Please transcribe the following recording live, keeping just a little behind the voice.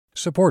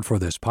Support for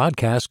this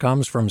podcast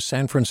comes from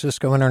San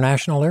Francisco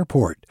International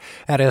Airport.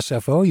 At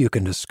SFO, you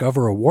can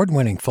discover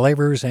award-winning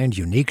flavors and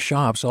unique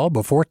shops all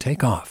before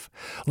takeoff.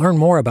 Learn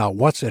more about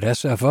what's at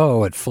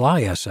SFO at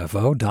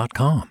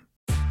flysfo.com.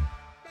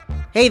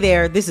 Hey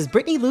there, this is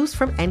Brittany Luce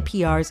from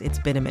NPR's It's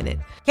Been a Minute.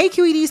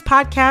 KQED's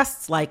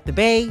podcasts like The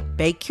Bay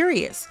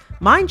Curious,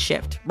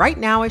 Mindshift, Right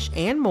Nowish,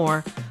 and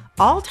more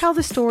all tell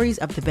the stories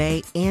of the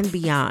Bay and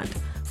beyond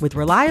with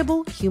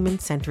reliable,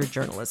 human-centered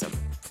journalism.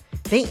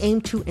 They aim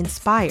to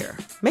inspire,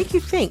 make you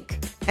think,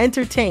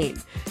 entertain,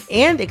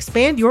 and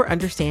expand your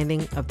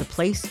understanding of the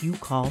place you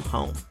call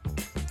home.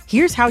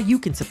 Here's how you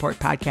can support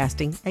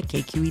podcasting at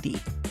KQED.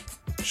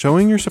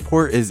 Showing your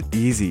support is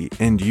easy,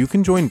 and you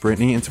can join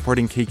Brittany in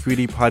supporting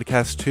KQED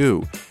Podcast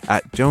too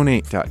at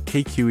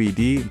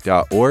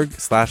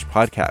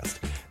donate.kqed.org/podcast.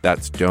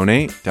 That's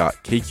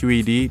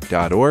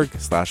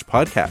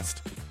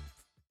donate.kqed.org/podcast.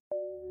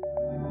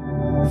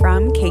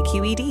 From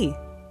KQED.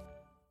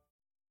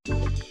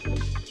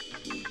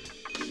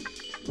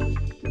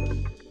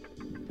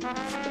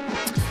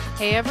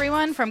 Hey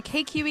everyone, from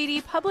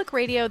KQED Public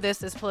Radio,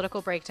 this is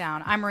Political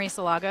Breakdown. I'm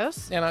Marisa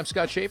Lagos. And I'm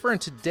Scott Schaefer,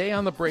 and today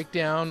on The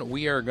Breakdown,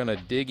 we are going to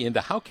dig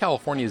into how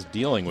California is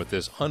dealing with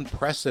this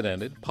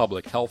unprecedented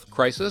public health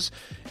crisis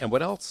and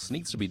what else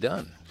needs to be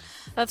done.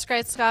 That's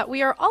great, Scott.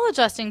 We are all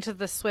adjusting to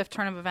the swift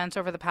turn of events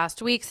over the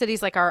past week.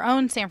 Cities like our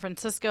own, San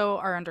Francisco,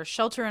 are under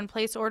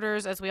shelter-in-place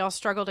orders as we all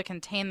struggle to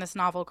contain this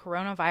novel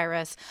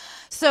coronavirus.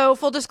 So,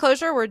 full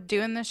disclosure, we're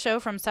doing this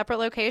show from separate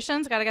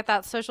locations. Got to get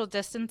that social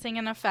distancing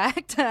in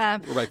effect.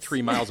 We're like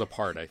 3 miles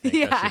apart, I think.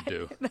 Yeah, should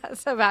do.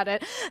 That's about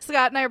it.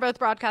 Scott and I are both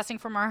broadcasting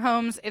from our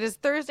homes. It is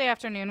Thursday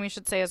afternoon, we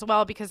should say as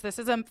well, because this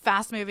is a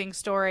fast-moving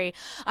story.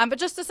 But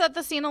just to set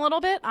the scene a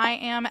little bit, I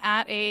am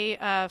at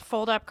a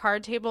fold-up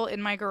card table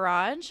in my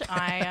garage.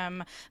 I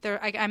am there.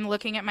 I'm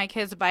looking at my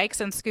kids' bikes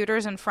and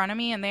scooters in front of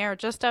me, and they are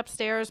just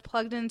upstairs,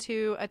 plugged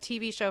into a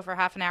TV show for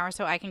half an hour,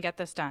 so I can get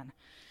this done.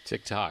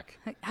 TikTok.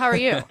 How are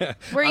you?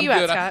 Where are you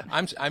at,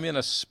 Scott? I'm in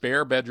a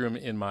spare bedroom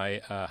in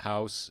my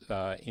house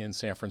in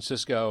San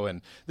Francisco,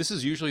 and this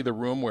is usually the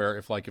room where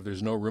if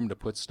there's no room to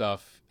put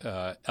stuff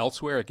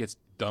elsewhere, it gets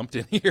dumped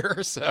in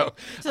here. So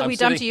we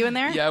dumped you in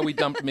there? Yeah, we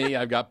dumped me.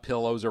 I've got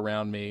pillows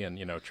around me, and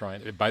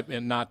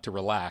and not to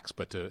relax,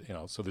 but to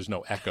so there's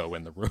no echo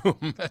in the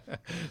room.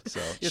 So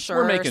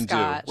we're making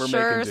Scott. do. We're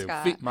making do.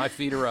 Scott. My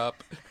feet are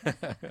up.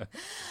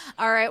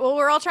 All right. Well,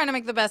 we're all trying to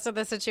make the best of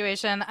the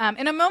situation.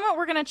 In a moment,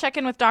 we're going to check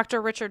in with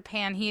Dr. Richard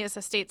Pan. He is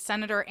a state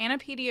senator and a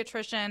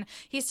pediatrician.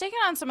 He's taken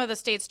on some of the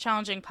state's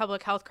challenging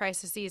public health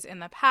crises in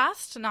the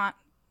past, not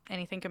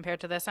anything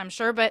compared to this, I'm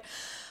sure. But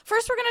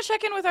first, we're going to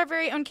check in with our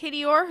very own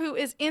Katie Orr, who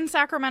is in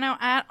Sacramento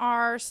at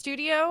our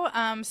studio,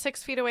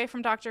 6 feet away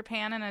from Dr.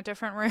 Pan in a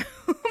different room.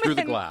 Through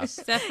the glass.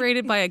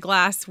 Separated by a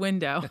glass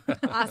window.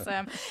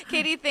 Awesome.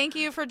 Katie, thank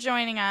you for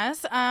joining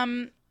us.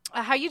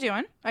 How you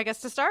doing, I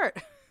guess, to start?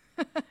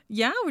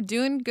 Yeah, we're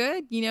doing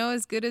good,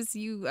 as good as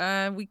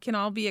we can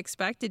all be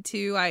expected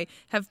to. I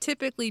have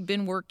typically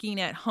been working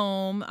at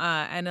home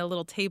and a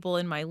little table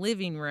in my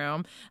living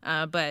room.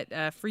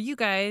 But for you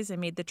guys, I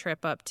made the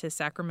trip up to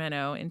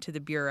Sacramento into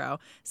the bureau.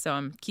 So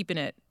I'm keeping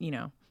it,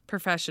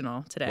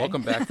 professional today.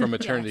 Welcome back from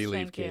maternity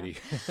leave, Katie.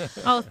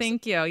 Oh,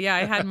 thank you. Yeah,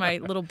 I had my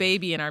little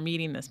baby in our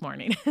meeting this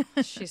morning.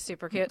 She's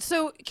super cute.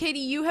 So, Katie,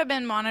 you have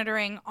been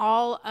monitoring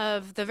all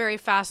of the very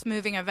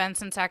fast-moving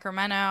events in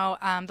Sacramento.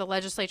 The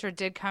legislature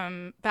did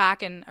stayed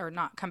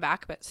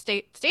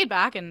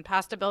back and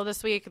passed a bill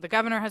this week. The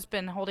governor has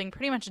been holding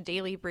pretty much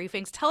daily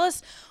briefings. Tell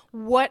us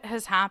what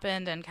has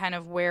happened and kind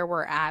of where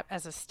we're at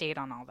as a state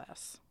on all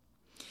this.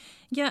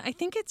 Yeah, I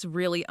think it's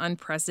really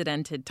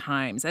unprecedented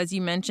times. As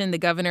you mentioned, the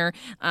governor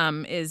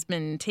has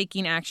been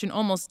taking action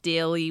almost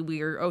daily. We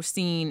are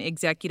seeing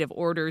executive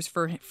orders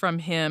from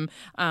him,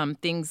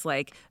 things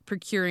like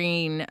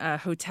procuring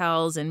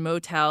hotels and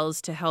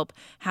motels to help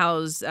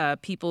house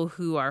people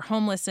who are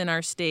homeless in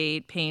our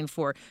state, paying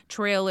for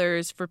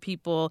trailers for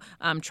people,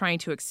 trying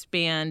to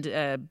expand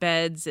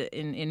beds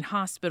in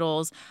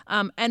hospitals.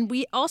 And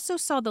we also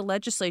saw the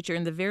legislature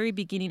in the very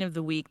beginning of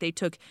the week. They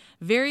took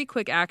very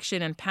quick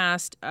action and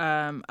passed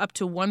up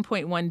to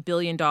 $1.1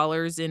 billion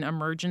in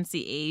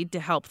emergency aid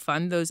to help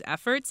fund those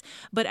efforts.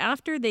 But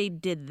after they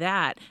did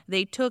that,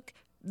 they took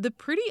the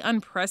pretty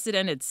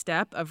unprecedented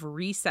step of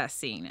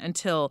recessing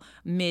until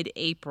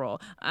mid-April.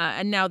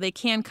 And now they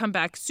can come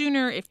back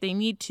sooner if they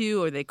need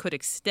to, or they could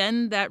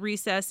extend that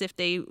recess if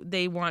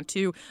they want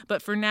to.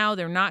 But for now,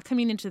 they're not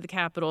coming into the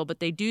Capitol, but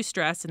they do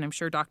stress, and I'm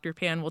sure Dr.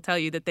 Pan will tell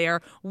you, that they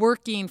are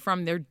working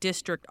from their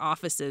district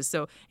offices.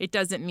 So it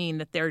doesn't mean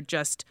that they're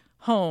just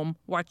home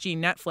watching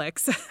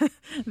Netflix.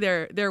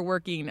 They're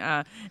working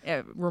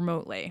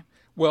remotely.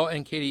 Well,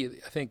 and Katie,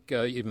 I think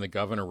even the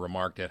governor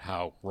remarked at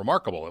how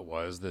remarkable it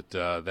was that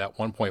that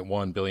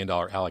 $1.1 billion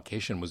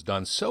allocation was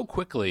done so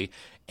quickly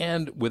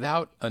and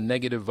without a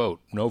negative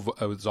vote. It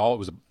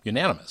was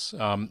unanimous.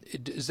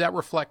 Does that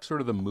reflect sort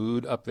of the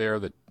mood up there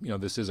that,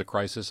 this is a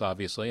crisis,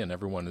 obviously, and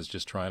everyone is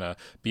just trying to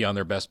be on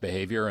their best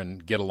behavior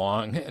and get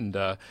along and,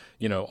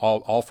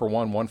 all for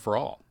one for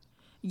all?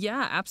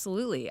 Yeah,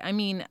 absolutely. I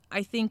mean,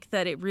 I think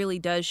that it really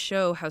does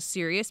show how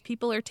serious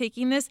people are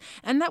taking this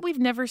and that we've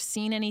never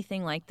seen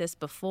anything like this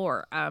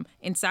before.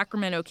 In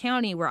Sacramento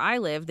County, where I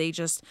live, they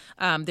just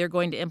they're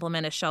going to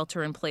implement a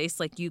shelter in place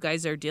like you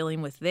guys are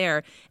dealing with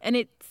there. And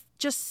it's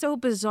just so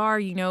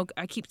bizarre.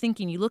 I keep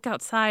thinking you look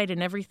outside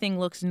and everything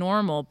looks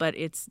normal, but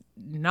it's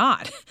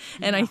not.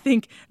 Yeah. And I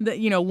think that,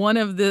 one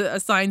of the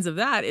signs of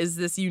that is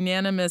this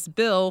unanimous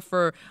bill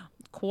for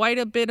quite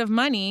a bit of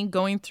money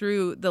going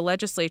through the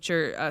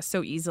legislature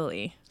so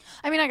easily.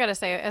 I mean, I got to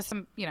say, as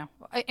some,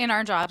 in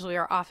our jobs, we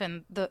are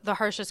often the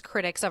harshest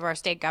critics of our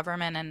state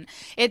government. And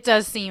it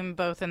does seem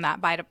both in that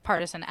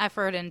bipartisan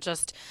effort and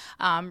just,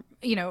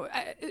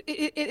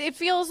 it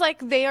feels like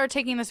they are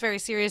taking this very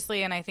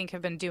seriously and I think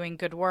have been doing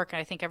good work. And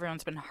I think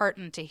everyone's been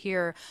heartened to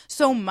hear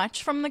so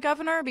much from the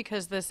governor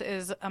because this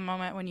is a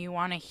moment when you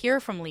want to hear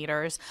from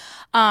leaders.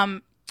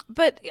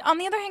 But on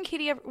the other hand,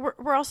 Katie,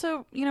 we're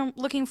also,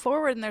 looking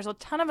forward, and there's a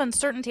ton of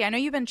uncertainty. I know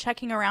you've been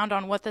checking around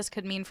on what this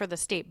could mean for the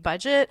state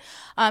budget.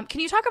 Can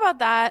you talk about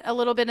that a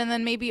little bit, and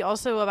then maybe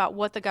also about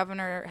what the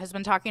governor has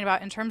been talking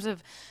about in terms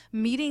of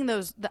meeting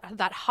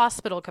that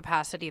hospital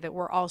capacity that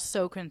we're all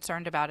so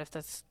concerned about if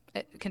this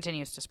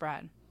continues to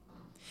spread?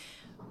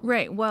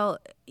 Right. Well,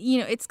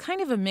 it's kind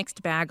of a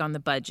mixed bag on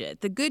the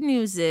budget. The good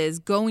news is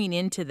going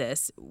into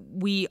this,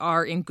 we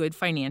are in good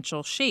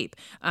financial shape.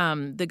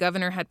 The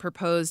governor had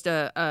proposed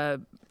a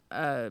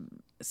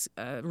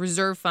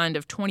reserve fund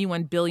of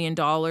 $21 billion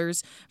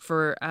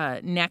for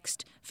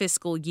next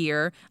fiscal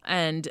year.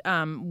 And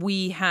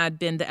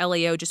the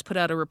LAO just put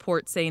out a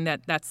report saying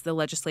that's the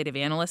Legislative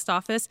Analyst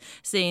Office,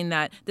 saying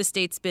that the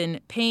state's been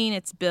paying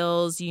its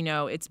bills,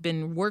 it's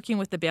been working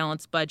with the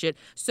balanced budget.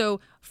 So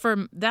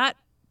from that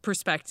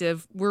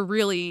perspective, we're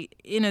really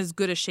in as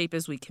good a shape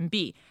as we can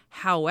be.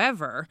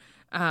 However,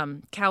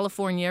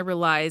 California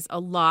relies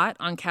a lot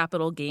on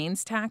capital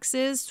gains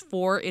taxes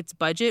for its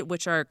budget,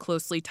 which are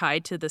closely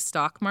tied to the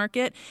stock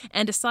market.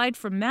 And aside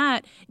from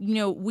that,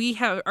 we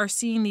are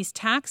seeing these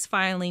tax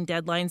filing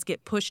deadlines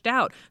get pushed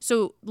out.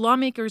 So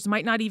lawmakers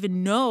might not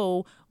even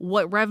know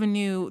what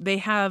revenue they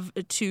have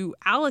to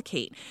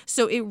allocate.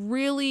 So it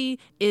really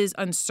is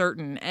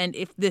uncertain. And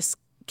if this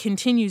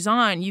continues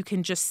on, you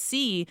can just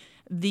see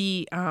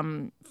the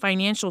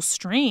financial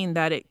strain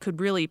that it could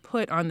really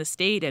put on the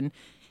state, and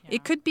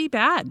it could be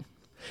bad.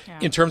 Yeah.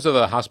 In terms of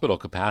the hospital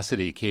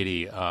capacity,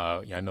 Katie,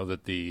 I know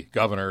that the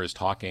governor is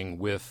talking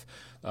with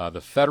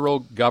the federal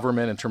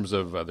government in terms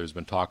of there's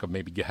been talk of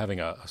maybe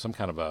having some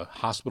kind of a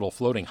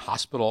floating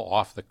hospital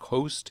off the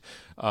coast.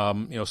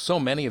 So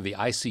many of the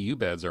ICU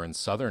beds are in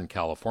Southern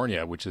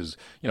California, which is,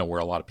 where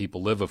a lot of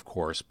people live, of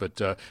course.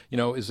 But,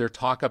 is there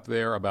talk up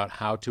there about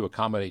how to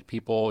accommodate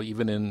people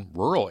even in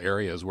rural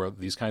areas where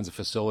these kinds of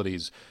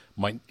facilities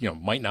might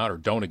not or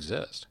don't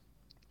exist?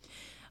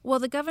 Well,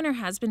 the governor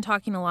has been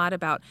talking a lot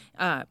about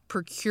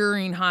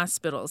procuring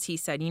hospitals. He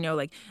said,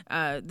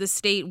 the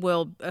state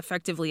will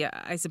effectively,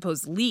 I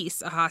suppose,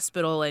 lease a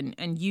hospital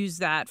and use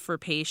that for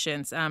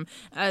patients.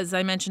 As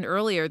I mentioned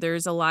earlier,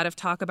 there's a lot of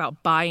talk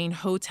about buying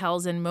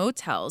hotels and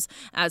motels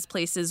as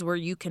places where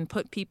you can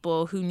put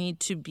people who need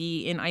to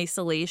be in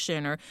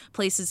isolation or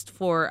places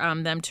for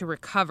them to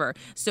recover.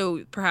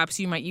 So perhaps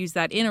you might use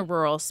that in a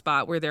rural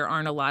spot where there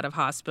aren't a lot of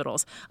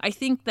hospitals. I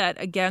think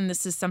that, again,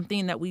 this is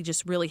something that we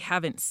just really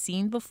haven't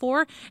seen before.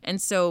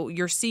 And so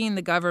you're seeing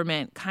the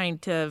government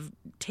kind of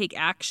take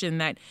action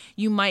that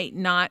you might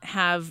not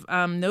have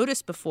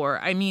noticed before.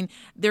 I mean,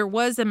 there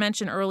was a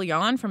mention early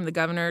on from the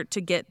governor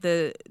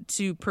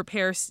to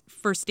prepare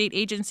for state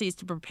agencies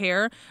to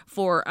prepare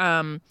for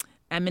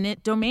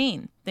eminent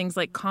domain, things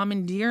like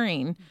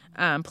commandeering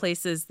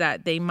places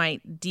that they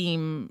might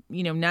deem,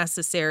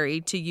 necessary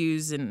to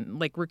use in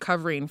like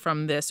recovering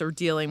from this or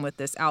dealing with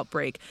this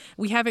outbreak.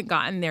 We haven't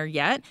gotten there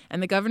yet.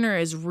 And the governor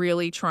is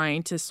really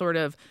trying to sort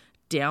of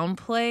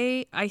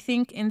downplay, I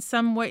think, in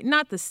some way,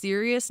 not the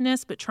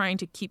seriousness, but trying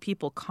to keep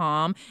people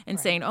calm and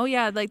saying, oh,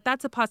 yeah, like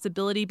that's a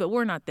possibility, but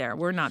we're not there.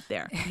 We're not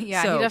there.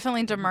 Yeah, so, he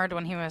definitely demurred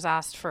when he was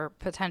asked for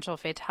potential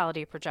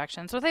fatality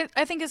projections, which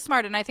I think is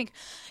smart. And I think,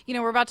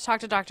 we're about to talk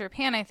to Dr.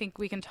 Pan. I think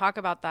we can talk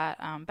about that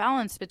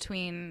balance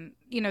between,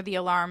 the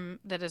alarm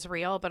that is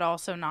real, but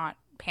also not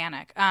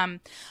panic. All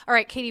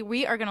right, Katie,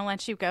 we are going to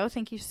let you go.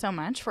 Thank you so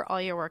much for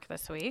all your work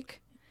this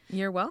week.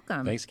 You're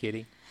welcome. Thanks,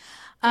 Katie.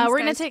 We're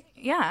going to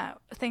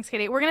thanks,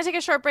 Katie. We're going to take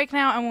a short break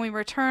now, and when we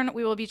return,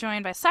 we will be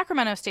joined by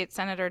Sacramento State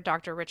Senator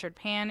Dr. Richard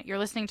Pan. You're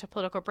listening to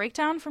Political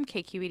Breakdown from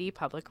KQED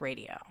Public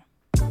Radio.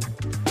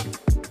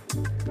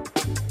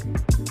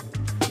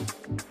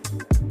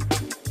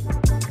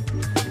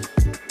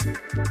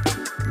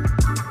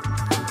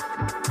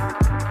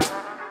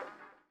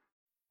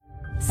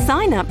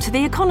 Sign up to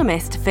The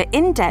Economist for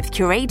in-depth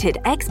curated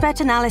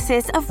expert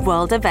analysis of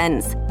world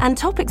events and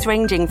topics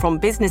ranging from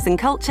business and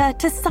culture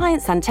to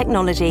science and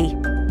technology.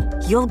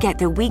 You'll get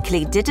the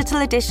weekly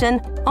digital edition,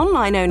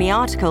 online-only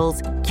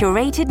articles,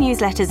 curated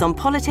newsletters on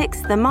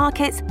politics, the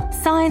markets,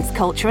 science,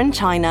 culture and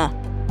China,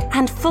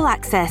 and full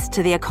access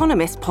to The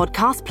Economist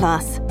Podcast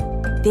Plus.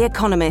 The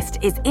Economist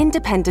is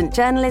independent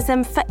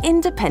journalism for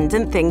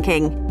independent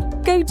thinking.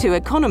 Go to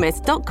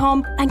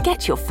economist.com and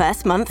get your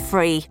first month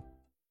free.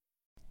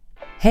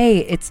 Hey,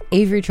 it's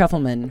Avery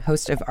Trufelman,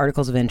 host of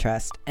Articles of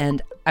Interest,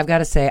 and I've got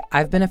to say,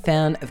 I've been a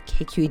fan of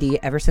KQED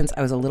ever since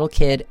I was a little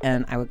kid,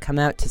 and I would come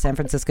out to San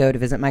Francisco to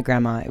visit my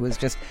grandma. It was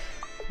just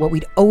what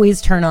we'd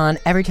always turn on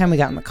every time we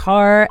got in the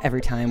car,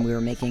 every time we were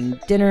making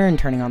dinner and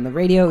turning on the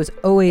radio. It was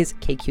always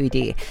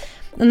KQED.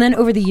 And then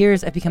over the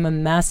years, I've become a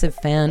massive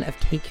fan of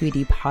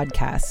KQED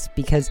podcasts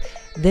because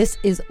this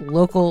is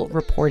local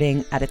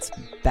reporting at its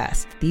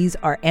best. These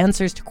are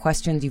answers to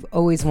questions you've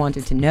always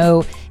wanted to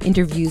know,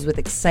 interviews with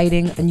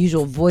exciting,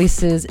 unusual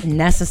voices,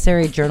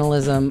 necessary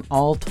journalism,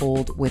 all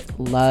told with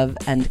love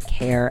and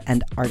care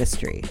and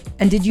artistry.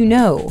 And did you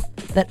know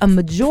that a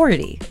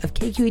majority of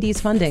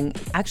KQED's funding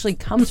actually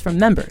comes from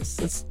members?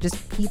 It's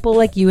just people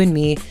like you and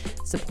me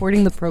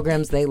supporting the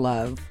programs they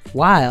love,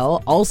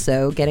 while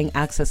also getting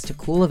access to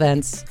cool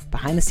events,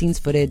 behind-the-scenes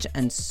footage,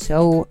 and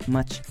so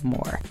much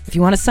more. If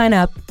you want to sign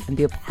up and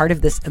be a part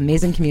of this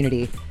amazing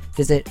community,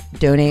 visit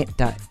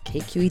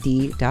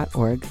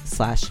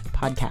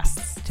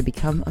donate.kqed.org/podcasts to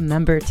become a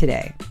member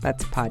today.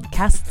 That's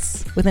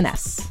podcasts with an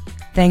S.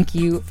 Thank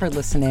you for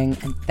listening,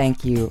 and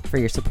thank you for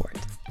your support.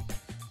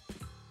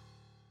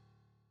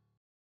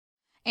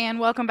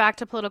 And welcome back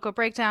to Political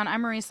Breakdown.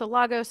 I'm Marisa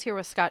Lagos here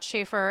with Scott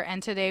Schaefer,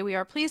 and today we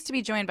are pleased to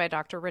be joined by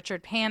Dr.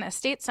 Richard Pan, a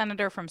state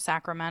senator from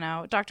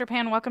Sacramento. Dr.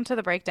 Pan, welcome to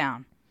the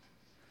Breakdown.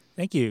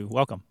 Thank you.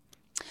 Welcome.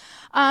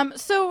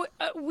 So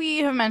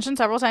we have mentioned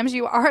several times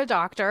you are a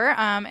doctor,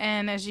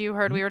 and as you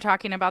heard, we were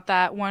talking about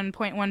that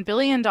 $1.1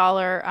 billion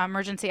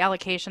emergency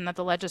allocation that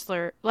the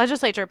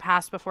legislature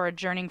passed before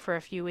adjourning for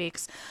a few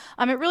weeks.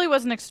 It really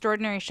was an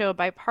extraordinary show of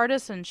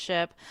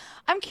bipartisanship.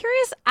 I'm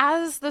curious,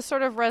 as the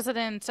sort of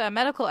resident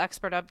medical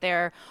expert up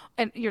there,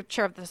 and you're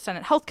chair of the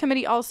Senate Health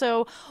Committee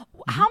also,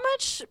 how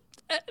much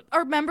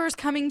are members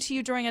coming to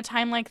you during a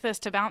time like this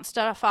to bounce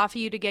stuff off of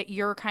you to get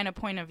your kind of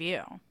point of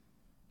view?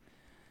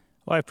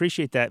 Well, I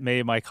appreciate that many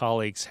of my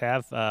colleagues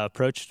have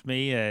approached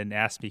me and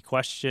asked me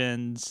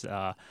questions,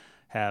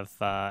 have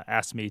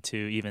asked me to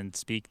even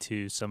speak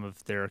to some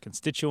of their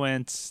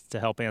constituents to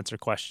help answer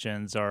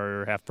questions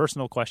or have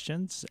personal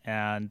questions.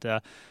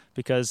 And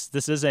because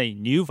this is a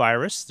new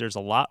virus, there's a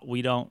lot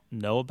we don't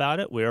know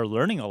about it. We are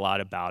learning a lot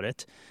about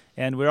it.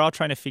 And we're all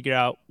trying to figure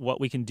out what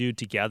we can do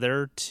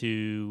together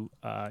to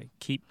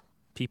keep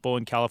people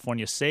in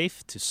California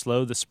safe, to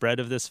slow the spread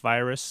of this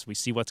virus. We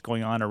see what's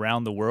going on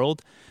around the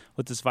world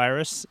with this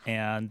virus,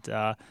 and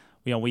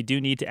we do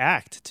need to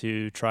act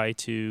to try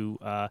to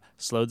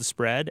slow the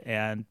spread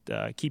and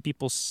keep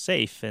people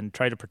safe and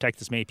try to protect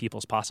as many people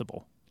as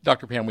possible.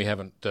 Dr. Pan, we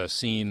haven't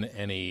seen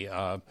any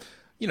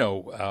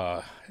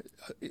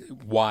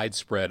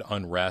widespread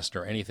unrest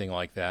or anything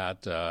like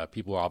that.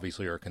 People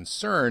obviously are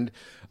concerned.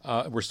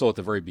 We're still at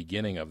the very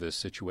beginning of this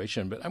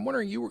situation, but I'm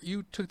wondering,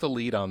 you took the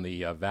lead on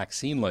the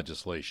vaccine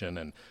legislation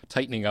and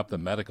tightening up the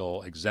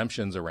medical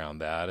exemptions around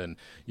that, and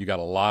you got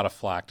a lot of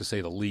flack, to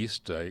say the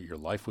least. Your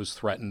life was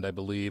threatened, I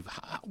believe.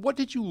 What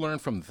did you learn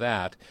from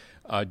that,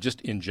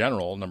 just in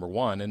general, number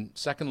one, and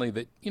secondly,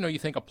 that you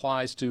think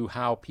applies to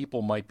how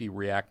people might be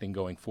reacting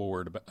going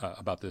forward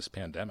about this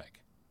pandemic?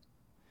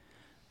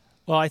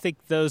 Well, I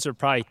think those are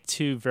probably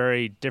two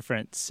very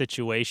different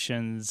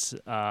situations.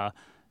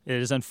 It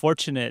is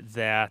unfortunate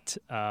that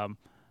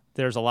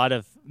there's a lot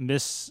of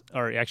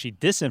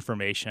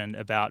disinformation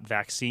about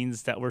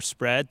vaccines that were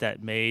spread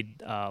that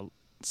made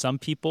some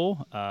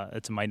people,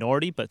 it's a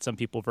minority, but some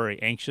people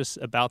very anxious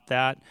about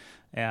that.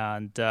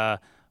 And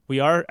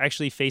we are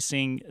actually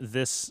facing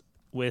this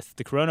with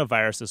the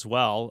coronavirus as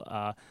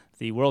well.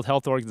 The World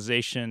Health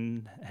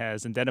Organization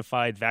has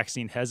identified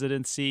vaccine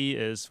hesitancy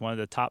as one of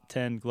the top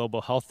 10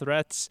 global health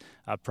threats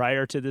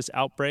prior to this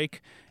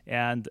outbreak.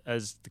 And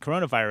as the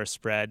coronavirus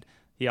spread,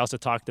 he also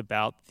talked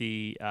about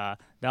not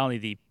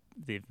only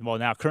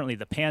now currently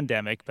the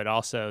pandemic, but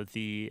also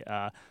the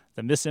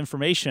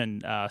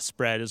misinformation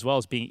spread, as well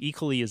as being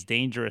equally as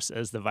dangerous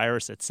as the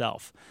virus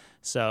itself.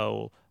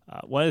 So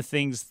one of the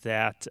things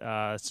that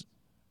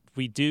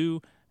we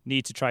do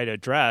need to try to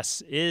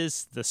address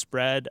is the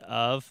spread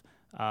of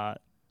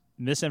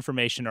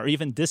misinformation or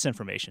even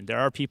disinformation. There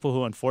are people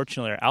who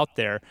unfortunately are out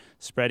there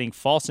spreading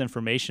false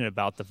information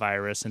about the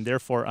virus and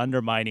therefore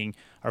undermining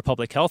our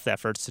public health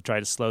efforts to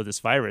try to slow this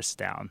virus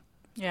down.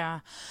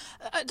 Yeah.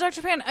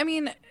 Dr. Pan, I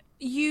mean,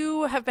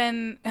 you have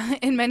been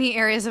in many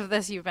areas of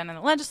this. You've been in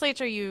the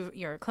legislature,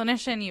 you're a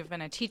clinician, you've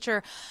been a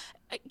teacher.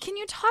 Can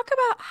you talk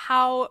about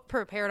how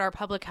prepared our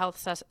public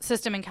health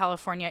system in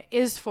California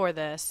is for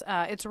this,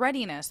 its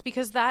readiness?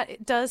 Because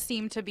that does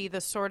seem to be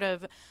the sort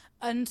of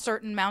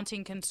uncertain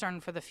mounting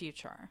concern for the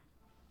future.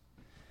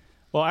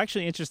 Well,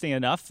 actually, interesting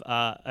enough,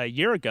 a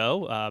year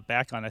ago,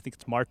 back on, I think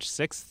it's March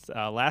 6th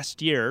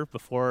last year,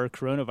 before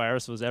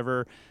coronavirus was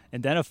ever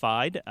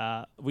identified,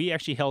 we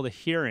actually held a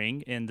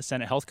hearing in the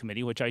Senate Health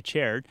Committee, which I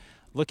chaired,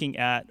 looking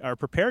at our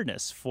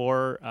preparedness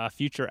for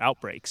future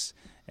outbreaks.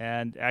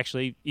 And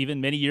actually, even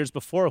many years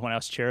before, when I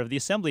was chair of the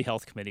Assembly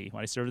Health Committee,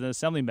 when I served as an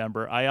Assembly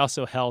member, I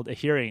also held a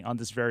hearing on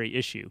this very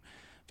issue,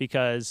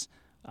 because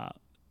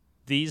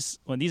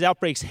when these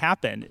outbreaks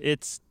happen,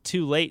 it's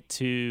too late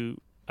to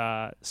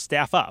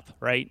staff up,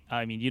 right?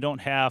 I mean, you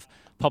don't have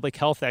public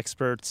health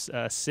experts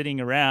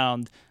sitting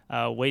around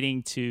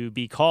waiting to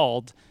be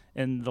called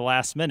in the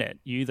last minute.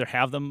 You either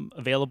have them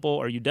available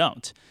or you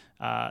don't.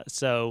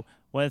 So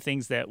one of the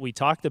things that we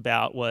talked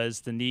about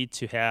was the need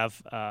to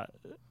have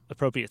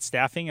appropriate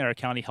staffing in our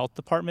county health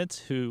departments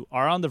who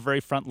are on the very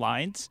front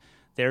lines.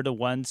 They're the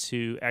ones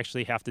who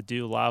actually have to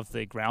do a lot of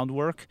the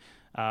groundwork.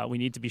 We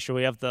need to be sure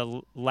we have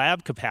the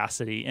lab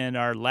capacity in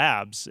our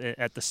labs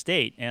at the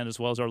state and as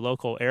well as our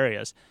local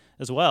areas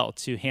as well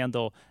to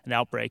handle an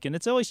outbreak. And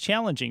it's always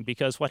challenging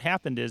because what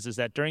happened is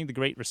that during the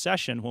Great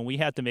Recession, when we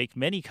had to make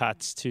many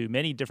cuts to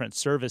many different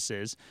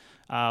services,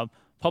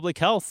 public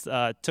health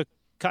took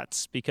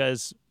cuts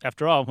because,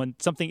 after all, when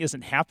something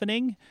isn't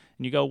happening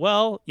and you go,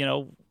 well,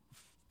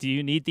 do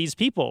you need these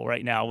people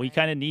right now? We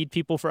kind of need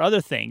people for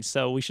other things,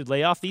 so we should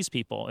lay off these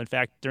people. In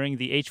fact, during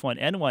the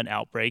H1N1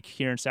 outbreak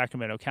here in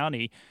Sacramento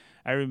County,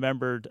 I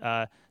remembered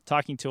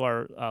talking to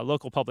our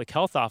local public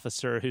health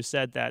officer who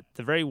said that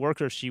the very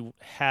workers she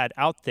had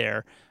out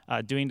there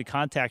doing the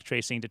contact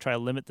tracing to try to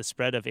limit the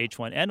spread of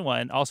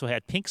H1N1 also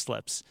had pink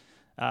slips.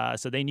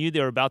 So they knew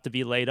they were about to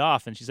be laid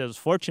off. And she said it was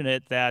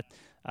fortunate that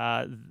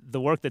the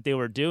work that they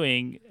were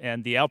doing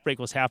and the outbreak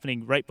was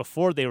happening right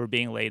before they were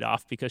being laid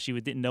off because she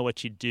didn't know what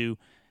she'd do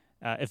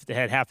if it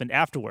had happened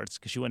afterwards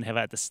because she wouldn't have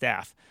had the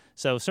staff.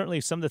 So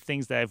certainly some of the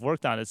things that I've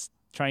worked on is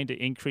trying to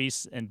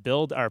increase and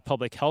build our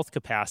public health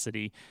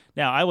capacity.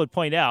 Now, I would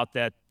point out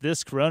that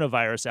this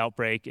coronavirus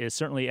outbreak is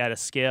certainly at a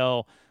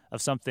scale of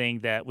something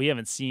that we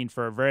haven't seen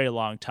for a very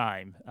long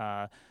time.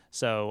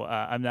 So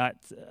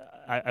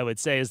I would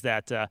say is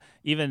that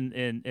even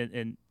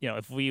in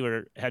if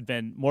we had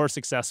been more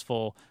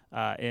successful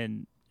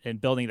in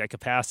building that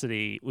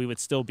capacity, we would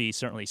still be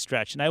certainly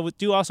stretched. And I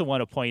do also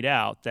want to point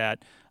out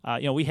that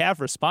we have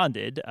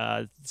responded.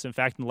 So in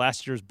fact, in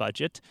last year's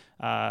budget,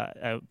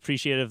 I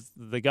appreciate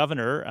the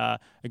governor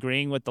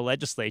agreeing with the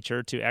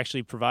legislature to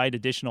actually provide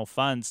additional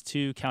funds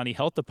to county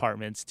health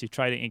departments to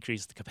try to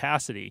increase the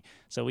capacity.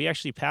 So we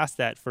actually passed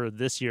that for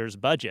this year's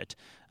budget.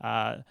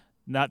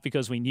 Not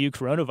because we knew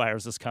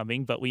coronavirus was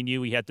coming, but we knew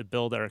we had to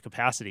build our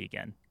capacity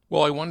again.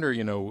 Well, I wonder,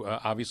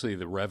 obviously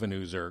the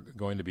revenues are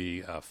going to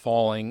be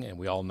falling, and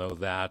we all know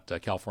that.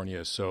 California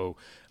is so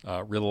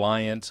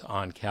reliant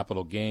on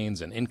capital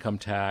gains and income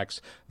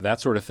tax, that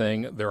sort of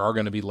thing. There are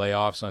going to be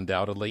layoffs,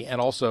 undoubtedly. And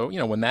also,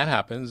 when that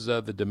happens,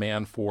 the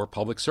demand for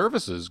public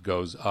services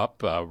goes up.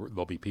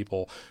 There'll be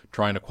people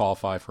trying to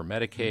qualify for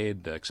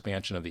Medicaid,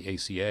 expansion of the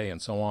ACA,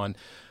 and so on.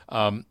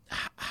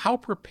 How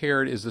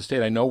prepared is the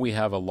state? I know we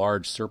have a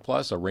large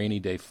surplus, a rainy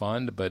day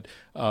fund, but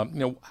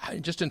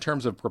just in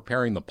terms of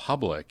preparing the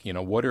public,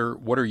 what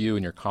are you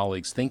and your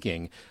colleagues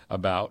thinking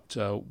about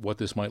what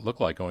this might look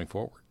like going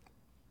forward?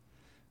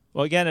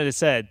 Well, again, as I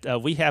said,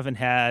 we haven't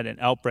had an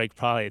outbreak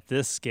probably at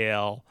this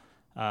scale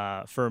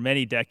for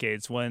many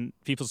decades.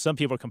 Some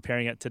people are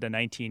comparing it to the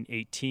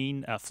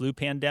 1918 flu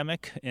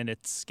pandemic in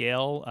its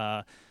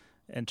scale.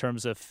 In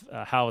terms of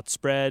how it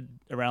spread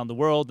around the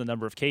world, the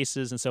number of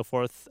cases and so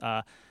forth,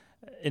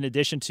 in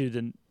addition to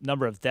the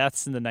number of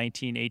deaths in the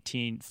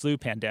 1918 flu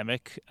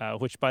pandemic,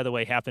 which, by the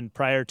way, happened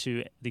prior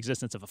to the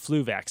existence of a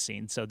flu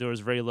vaccine, so there was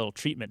very little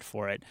treatment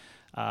for it,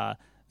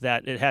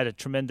 that it had a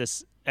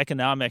tremendous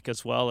economic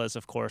as well as,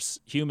 of course,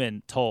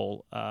 human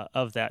toll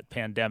of that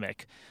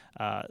pandemic.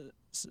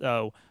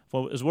 So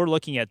as we're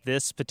looking at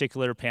this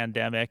particular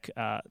pandemic,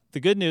 the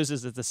good news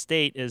is that the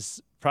state is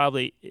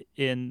probably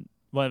in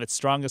one of its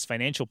strongest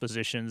financial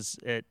positions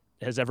it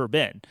has ever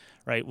been,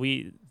 right?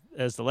 We,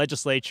 as the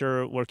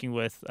legislature, working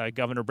with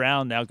Governor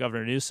Brown, now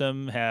Governor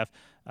Newsom, have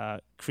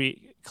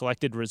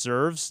collected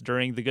reserves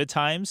during the good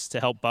times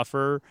to help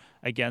buffer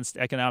against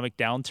economic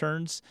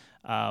downturns.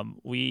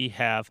 We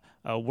have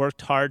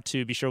worked hard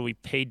to be sure we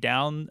pay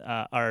down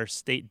our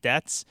state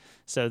debts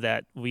so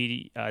that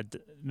we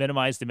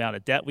minimize the amount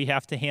of debt we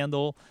have to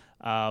handle.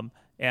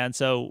 And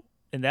so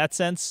in that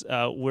sense,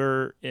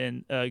 we're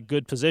in a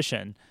good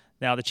position.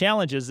 Now, the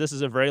challenge is this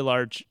is a very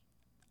large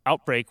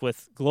outbreak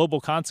with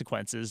global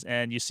consequences,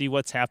 and you see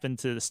what's happened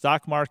to the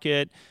stock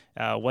market,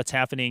 what's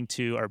happening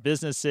to our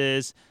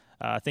businesses,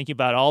 thinking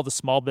about all the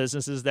small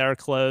businesses that are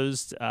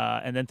closed,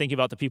 and then thinking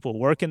about the people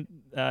working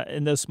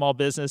in those small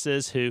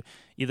businesses who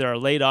either are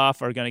laid off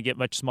or are going to get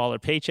much smaller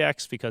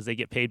paychecks because they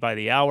get paid by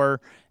the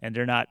hour and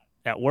they're not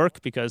at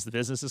work because the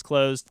business is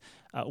closed.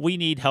 We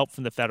need help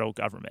from the federal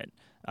government.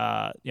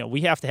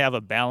 We have to have a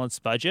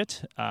balanced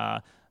budget.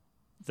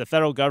 The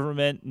federal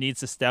government needs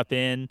to step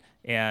in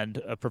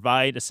and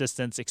provide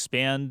assistance,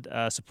 expand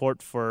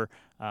support for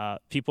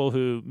people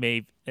who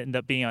may end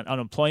up being on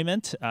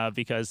unemployment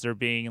because they're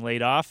being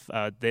laid off.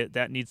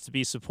 That needs to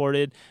be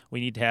supported. We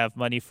need to have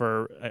money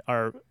for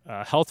our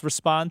health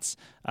response.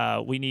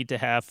 We need to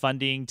have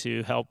funding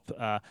to help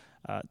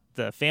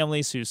the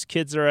families whose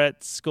kids are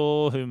at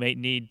school who may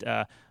need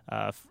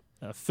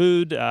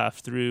food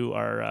through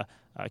our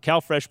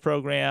CalFresh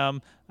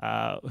program,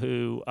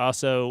 who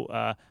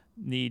also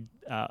need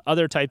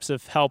other types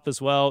of help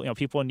as well.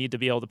 People need to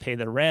be able to pay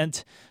their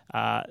rent,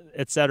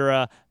 et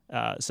cetera.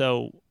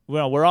 So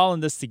we're all in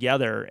this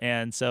together,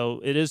 and so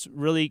it is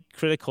really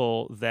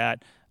critical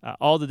that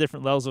all the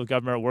different levels of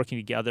government are working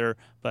together,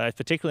 but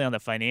particularly on the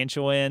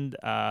financial end.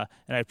 And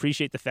I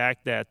appreciate the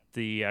fact that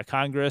the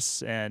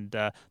Congress and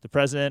the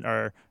president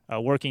are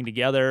working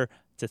together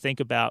to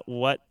think about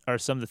what are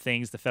some of the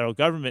things the federal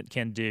government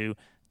can do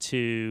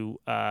to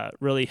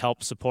really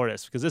help support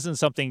us, because this isn't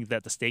something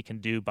that the state can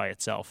do by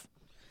itself.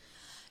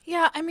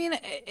 Yeah, I mean,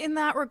 in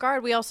that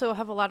regard, we also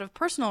have a lot of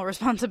personal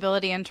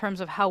responsibility in terms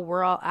of how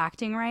we're all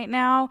acting right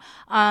now.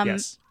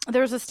 Yes.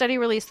 There was a study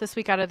released this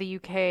week out of the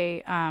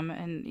UK,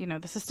 and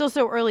this is still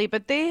so early,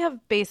 but they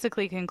have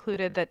basically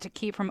concluded that to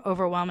keep from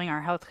overwhelming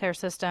our healthcare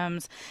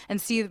systems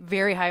and see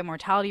very high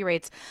mortality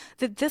rates,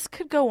 that this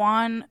could go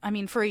on, I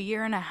mean, for a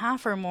year and a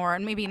half or more,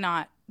 and maybe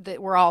not that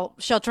we're all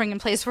sheltering in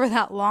place for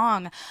that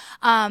long,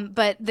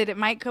 but that it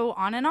might go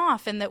on and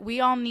off, and that we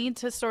all need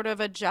to sort of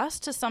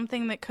adjust to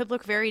something that could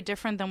look very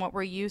different than what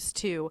we're used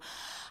to.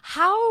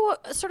 How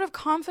sort of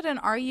confident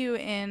are you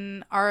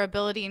in our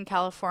ability in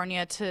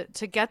California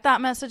to get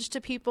that message to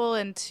people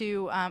and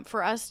to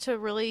for us to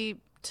really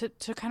to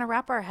kind of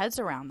wrap our heads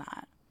around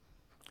that?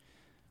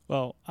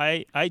 Well,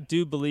 I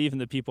do believe in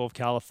the people of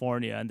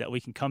California and that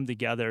we can come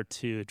together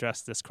to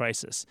address this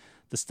crisis.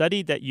 The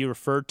study that you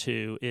referred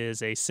to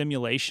is a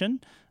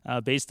simulation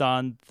based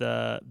on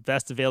the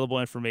best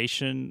available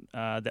information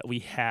that we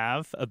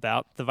have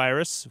about the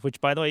virus, which,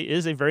 by the way,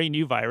 is a very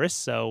new virus,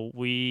 so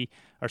we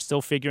are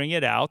still figuring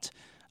it out.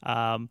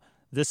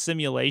 This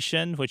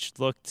simulation, which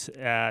looked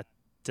at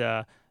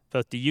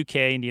both the UK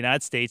and the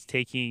United States,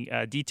 taking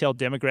detailed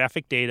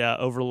demographic data,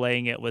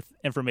 overlaying it with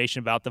information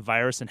about the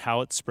virus and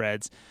how it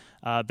spreads,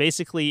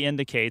 basically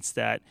indicates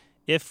that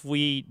if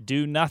we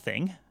do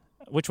nothing,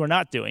 which we're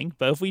not doing,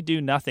 but if we do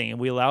nothing and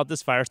we allow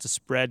this virus to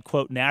spread,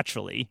 quote,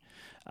 naturally,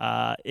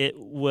 it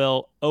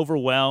will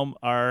overwhelm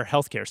our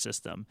healthcare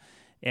system.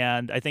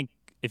 And I think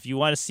if you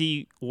want to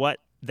see what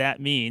that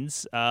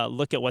means,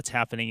 look at what's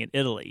happening in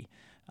Italy.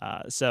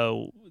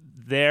 So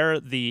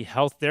their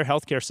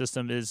healthcare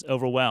system is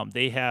overwhelmed.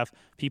 They have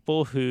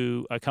people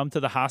who come to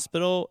the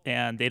hospital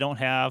and they don't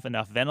have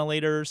enough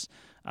ventilators.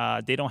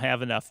 They don't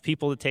have enough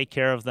people to take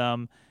care of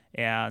them.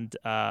 And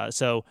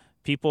so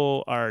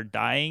people are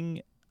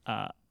dying,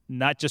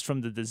 not just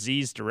from the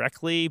disease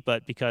directly,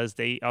 but because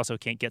they also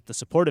can't get the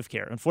supportive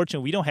care.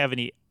 Unfortunately, we don't have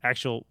any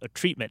actual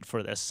treatment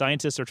for this.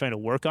 Scientists are trying to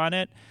work on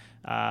it.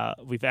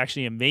 We've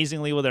actually,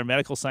 amazingly, with our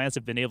medical science,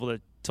 have been able to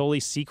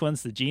totally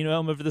sequence the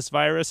genome of this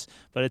virus,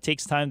 but it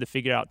takes time to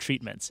figure out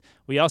treatments.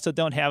 We also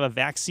don't have a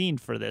vaccine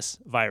for this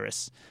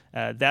virus.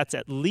 That's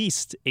at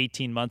least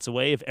 18 months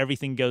away if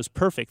everything goes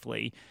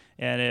perfectly.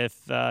 And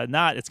if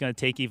not, it's going to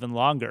take even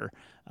longer.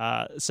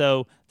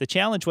 So the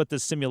challenge what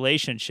this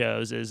simulation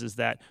shows is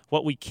that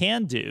what we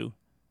can do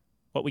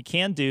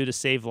to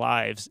save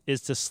lives is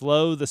to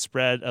slow the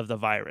spread of the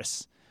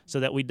virus so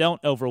that we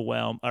don't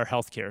overwhelm our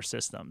healthcare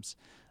systems.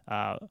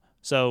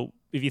 So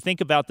if you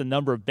think about the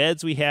number of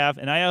beds we have,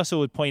 and I also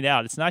would point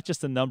out, it's not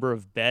just the number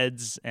of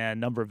beds and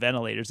number of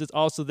ventilators, it's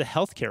also the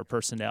healthcare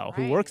personnel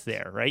who work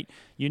there, right?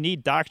 You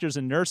need doctors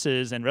and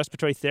nurses and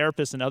respiratory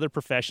therapists and other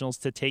professionals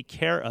to take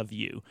care of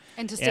you.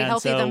 And to stay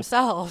healthy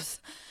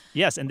themselves.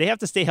 Yes, and they have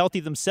to stay healthy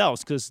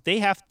themselves because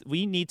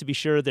we need to be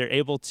sure they're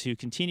able to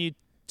continue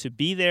to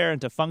be there and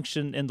to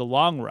function in the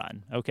long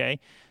run, okay?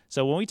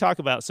 So when we talk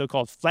about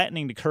so-called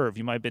flattening the curve,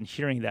 you might have been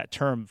hearing that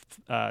term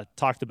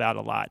talked about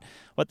a lot.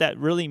 What that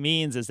really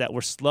means is that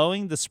we're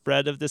slowing the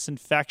spread of this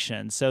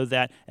infection so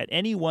that at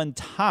any one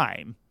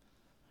time,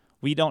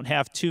 we don't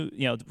have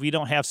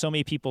so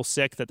many people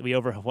sick that we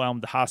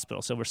overwhelm the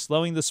hospital. So we're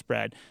slowing the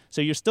spread.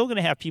 So you're still going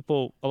to have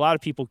a lot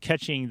of people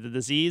catching the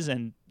disease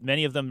and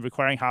many of them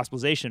requiring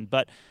hospitalization.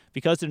 But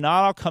because they're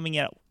not all coming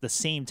at the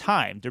same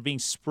time, they're being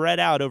spread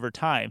out over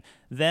time,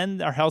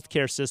 then our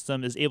healthcare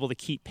system is able to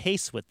keep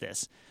pace with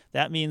this.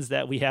 That means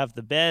that we have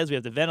the beds, we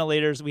have the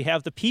ventilators, we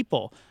have the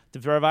people to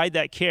provide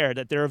that care,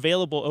 that they're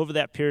available over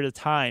that period of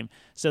time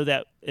so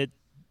that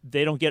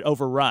they don't get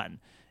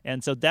overrun.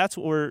 And so that's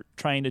what we're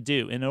trying to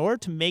do. And in order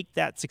to make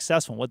that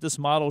successful, what this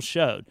model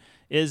showed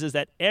is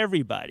that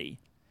everybody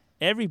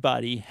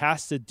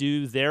has to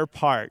do their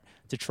part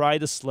to try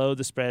to slow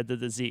the spread of the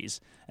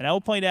disease. And I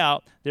will point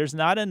out, there's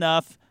not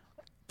enough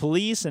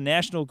police and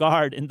National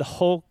Guard in the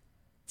whole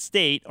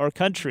state or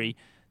country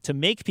to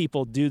make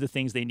people do the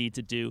things they need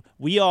to do.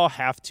 We all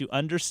have to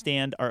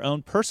understand our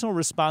own personal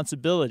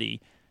responsibility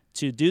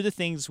to do the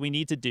things we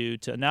need to do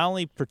to not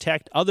only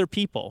protect other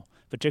people,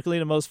 particularly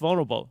the most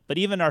vulnerable, but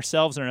even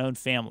ourselves and our own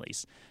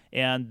families.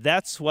 And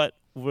that's what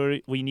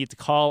we need to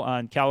call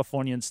on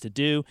Californians to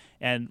do,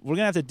 and we're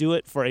going to have to do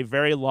it for a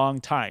very long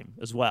time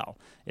as well.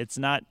 It's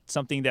not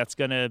something that's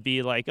going to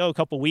be like, a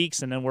couple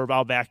weeks, and then we're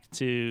all back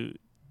to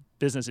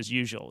business as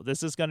usual.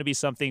 This is going to be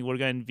something we're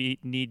going to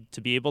need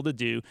to be able to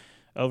do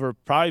over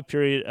probably a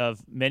period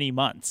of many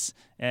months,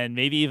 and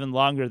maybe even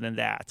longer than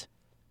that.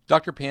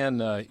 Dr.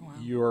 Pan,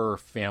 your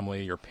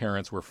family, your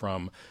parents were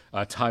from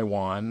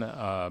Taiwan.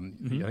 I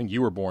think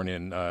you were born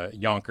in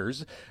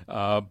Yonkers.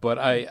 But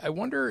I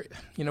wonder,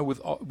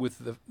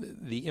 with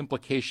the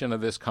implication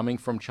of this coming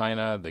from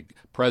China, the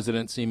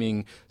president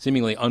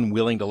seemingly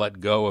unwilling to let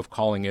go of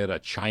calling it a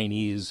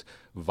Chinese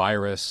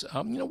virus.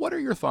 What are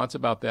your thoughts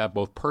about that,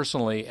 both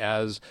personally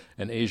as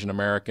an Asian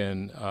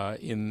American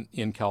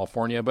in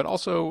California, but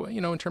also,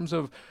 in terms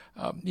of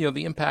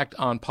the impact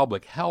on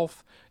public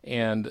health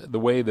and the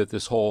way that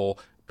this whole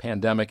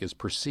pandemic is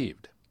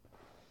perceived?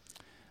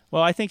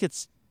 Well, I think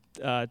it's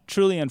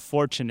truly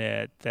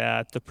unfortunate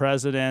that the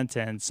president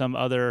and some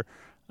other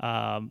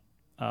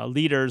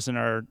leaders in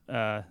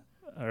our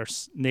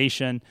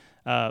nation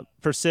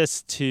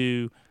persist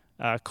to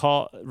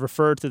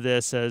refer to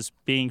this as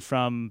being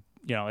from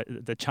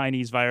the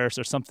Chinese virus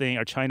or something,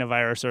 or China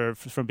virus, or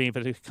from being a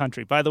particular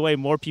country. By the way,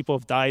 more people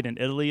have died in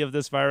Italy of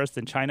this virus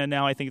than China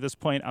now, I think, at this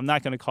point. I'm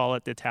not going to call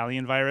it the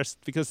Italian virus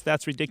because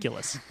that's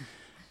ridiculous.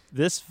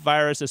 This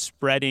virus is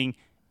spreading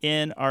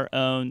in our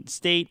own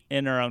state,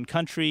 in our own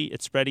country.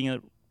 It's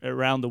spreading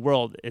around the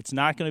world. It's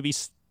not going to be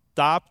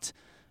stopped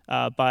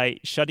by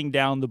shutting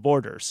down the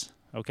borders,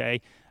 okay?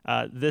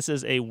 This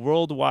is a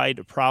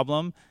worldwide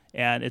problem,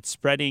 and it's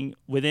spreading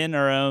within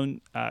our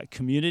own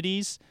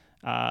communities.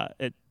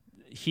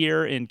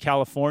 Here in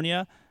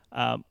California,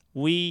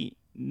 we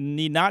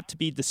need not to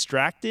be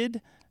distracted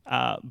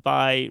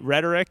by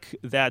rhetoric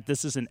that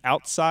this is an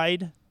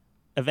outside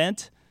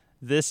event.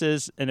 This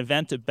is an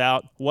event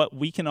about what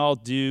we can all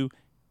do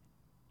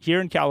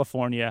here in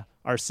California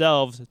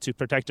ourselves to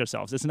protect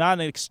ourselves. It's not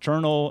an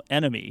external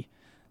enemy.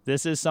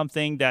 This is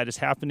something that is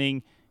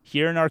happening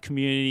here in our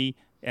community,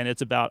 and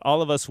it's about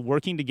all of us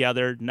working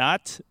together,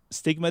 not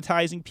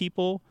stigmatizing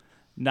people,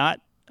 not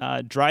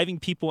driving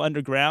people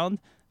underground.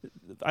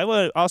 I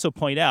want to also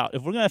point out,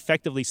 if we're going to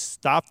effectively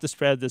stop the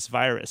spread of this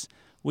virus,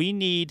 we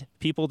need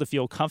people to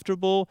feel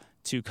comfortable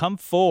to come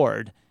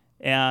forward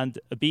and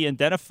be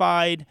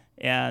identified,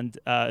 and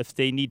if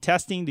they need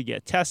testing, to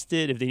get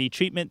tested, if they need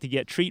treatment, to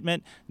get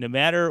treatment, no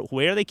matter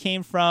where they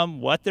came from,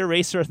 what their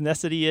race or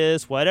ethnicity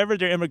is, whatever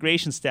their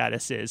immigration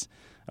status is.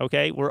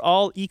 Okay, we're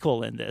all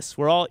equal in this.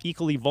 We're all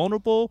equally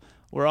vulnerable.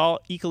 We're all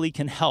equally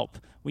can help.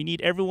 We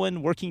need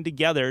everyone working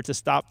together to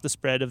stop the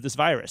spread of this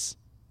virus.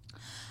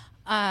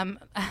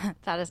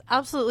 That is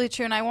absolutely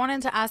true. And I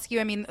wanted to ask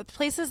you,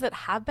 places that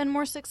have been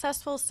more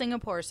successful,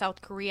 Singapore,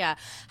 South Korea,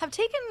 have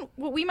taken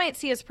what we might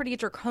see as pretty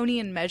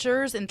draconian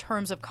measures in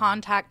terms of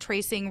contact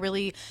tracing,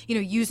 really,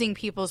 using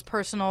people's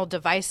personal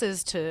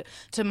devices to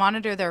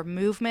monitor their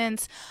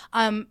movements.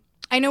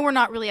 I know we're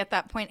not really at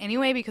that point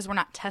anyway because we're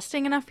not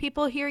testing enough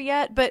people here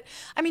yet. But,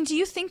 do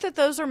you think that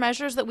those are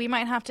measures that we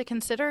might have to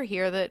consider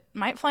here that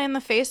might fly in the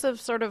face of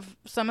sort of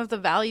some of the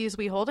values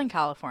we hold in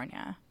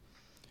California?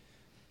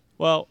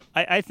 Well,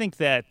 I think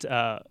that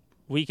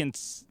we can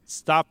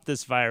stop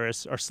this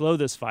virus or slow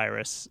this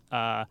virus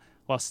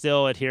while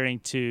still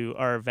adhering to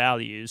our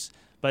values.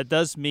 But it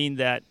does mean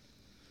that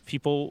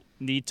people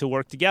need to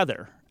work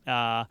together.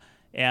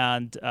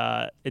 And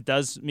it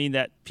does mean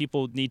that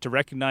people need to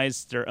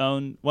recognize their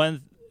own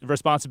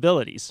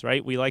responsibilities,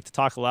 right? We like to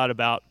talk a lot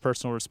about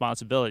personal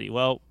responsibility.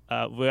 Well,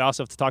 we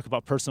also have to talk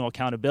about personal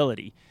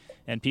accountability.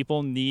 And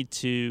people need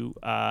to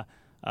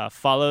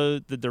follow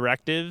the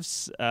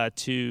directives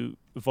to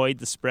avoid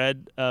the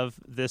spread of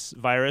this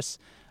virus.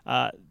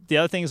 The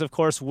other thing is, of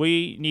course,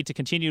 we need to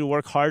continue to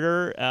work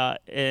harder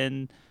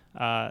in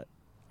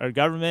our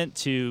government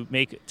to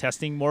make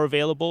testing more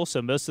available.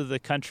 So most of the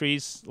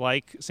countries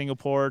like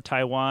Singapore,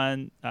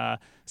 Taiwan,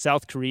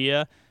 South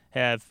Korea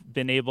have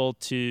been able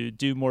to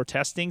do more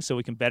testing so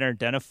we can better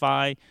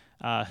identify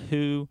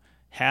who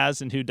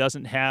has and who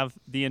doesn't have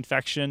the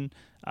infection.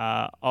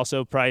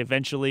 Also, probably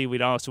eventually,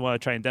 we'd also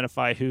want to try and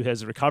identify who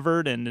has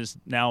recovered and is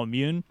now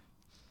immune.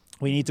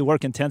 We need to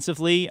work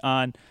intensively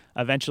on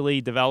eventually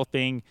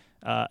developing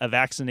a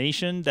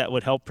vaccination that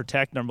would help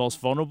protect our most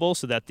vulnerable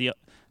so that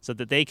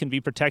they can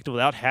be protected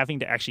without having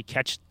to actually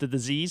catch the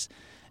disease.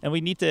 And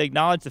we need to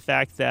acknowledge the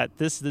fact that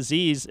this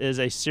disease is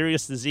a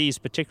serious disease,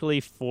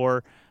 particularly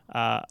for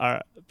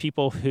our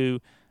people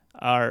who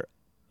are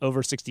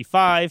over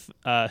 65,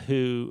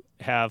 who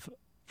have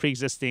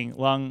pre-existing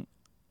lung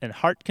and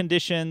heart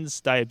conditions,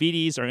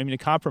 diabetes, or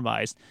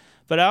immunocompromised.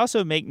 But I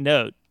also make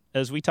note,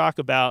 as we talk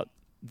about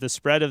the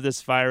spread of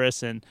this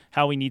virus and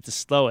how we need to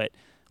slow it,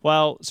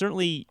 while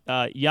certainly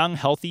young,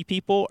 healthy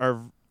people are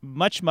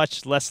much,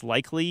 much less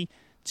likely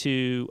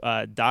to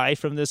die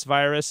from this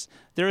virus,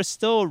 there is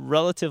still a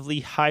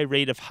relatively high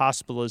rate of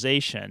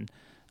hospitalization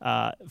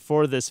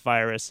for this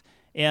virus.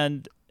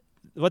 And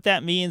what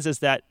that means is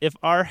that if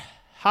our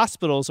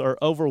hospitals are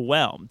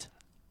overwhelmed,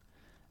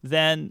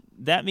 then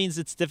that means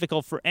it's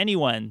difficult for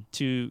anyone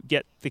to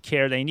get the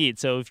care they need.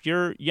 So if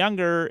you're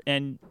younger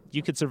and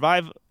you could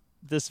survive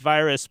this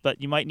virus, but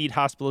you might need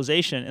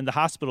hospitalization and the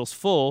hospital's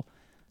full,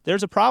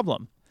 there's a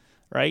problem,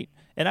 right?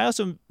 And I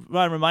also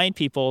want to remind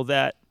people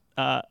that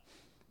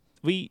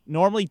we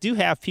normally do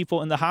have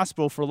people in the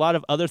hospital for a lot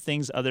of other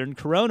things other than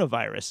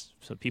coronavirus.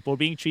 So people are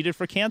being treated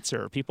for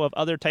cancer. People have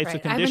other types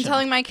of conditions. I've been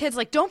telling my kids,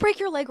 like, don't break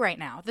your leg right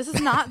now. This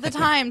is not the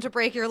time to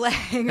break your leg,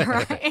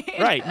 right?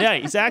 Right. Yeah,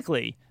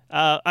 exactly.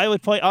 I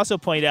would also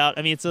point out,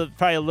 I mean, it's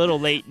probably a little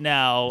late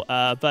now,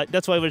 but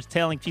that's why I was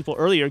telling people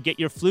earlier, get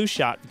your flu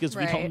shot, because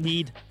we don't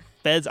need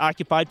beds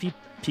occupied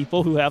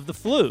people who have the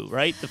flu,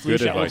 right? The flu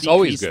shot will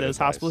decrease those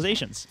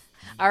hospitalizations.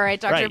 All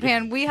right, Dr.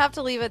 Pan, we have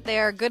to leave it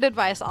there. Good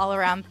advice all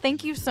around.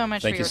 Thank you so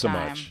much for your time.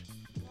 Thank you so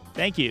much.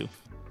 Thank you.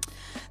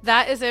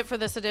 That is it for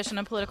this edition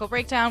of Political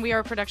Breakdown. We are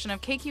a production of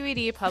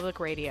KQED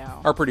Public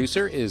Radio. Our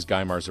producer is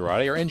Guy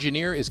Marzorati. Our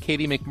engineer is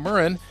Katie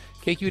McMurrin.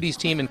 KQED's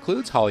team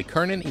includes Holly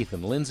Kernan,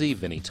 Ethan Lindsay,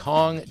 Vinnie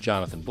Tong,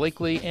 Jonathan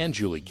Blakely, and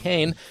Julie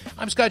Kane.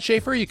 I'm Scott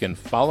Schaefer. You can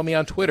follow me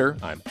on Twitter.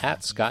 I'm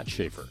at Scott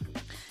Schaefer.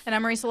 And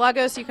I'm Marisa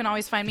Lagos. You can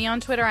always find me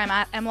on Twitter. I'm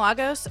at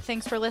mlagos.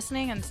 Thanks for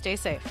listening, and stay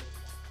safe.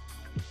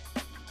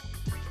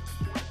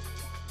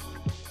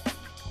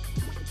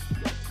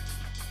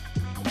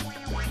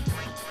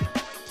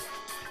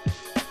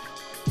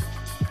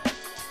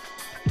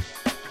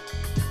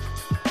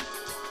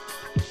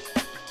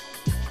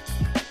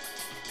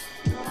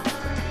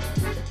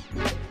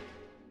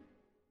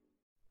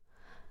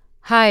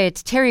 Hi,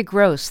 it's Terry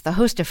Gross, the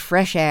host of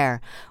Fresh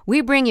Air. We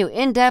bring you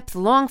in-depth,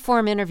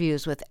 long-form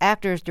interviews with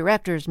actors,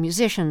 directors,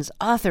 musicians,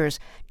 authors,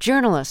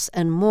 journalists,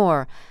 and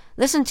more.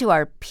 Listen to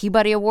our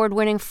Peabody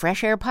Award-winning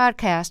Fresh Air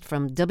podcast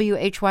from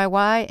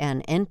WHYY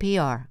and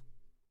NPR.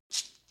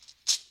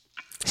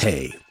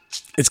 Hey,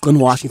 it's Glenn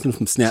Washington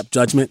from Snap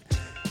Judgment.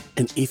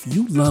 And if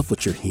you love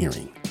what you're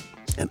hearing,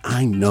 and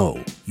I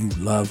know you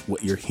love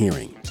what you're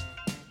hearing,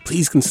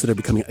 please consider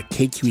becoming a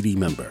KQED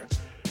member.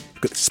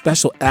 Get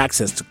special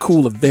access to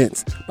cool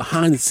events,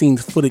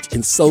 behind-the-scenes footage,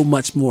 and so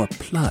much more.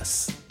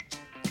 Plus,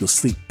 you'll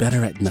sleep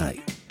better at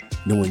night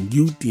knowing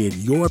you did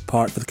your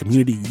part for the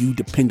community you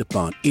depend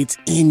upon. It's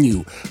in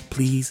you.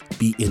 Please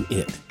be in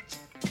it.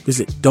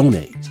 Visit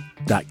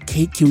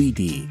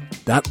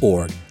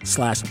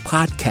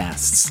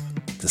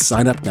donate.kqed.org/podcasts to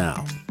sign up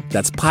now.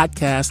 That's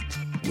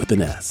podcast with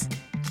an S.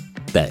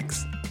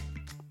 Thanks.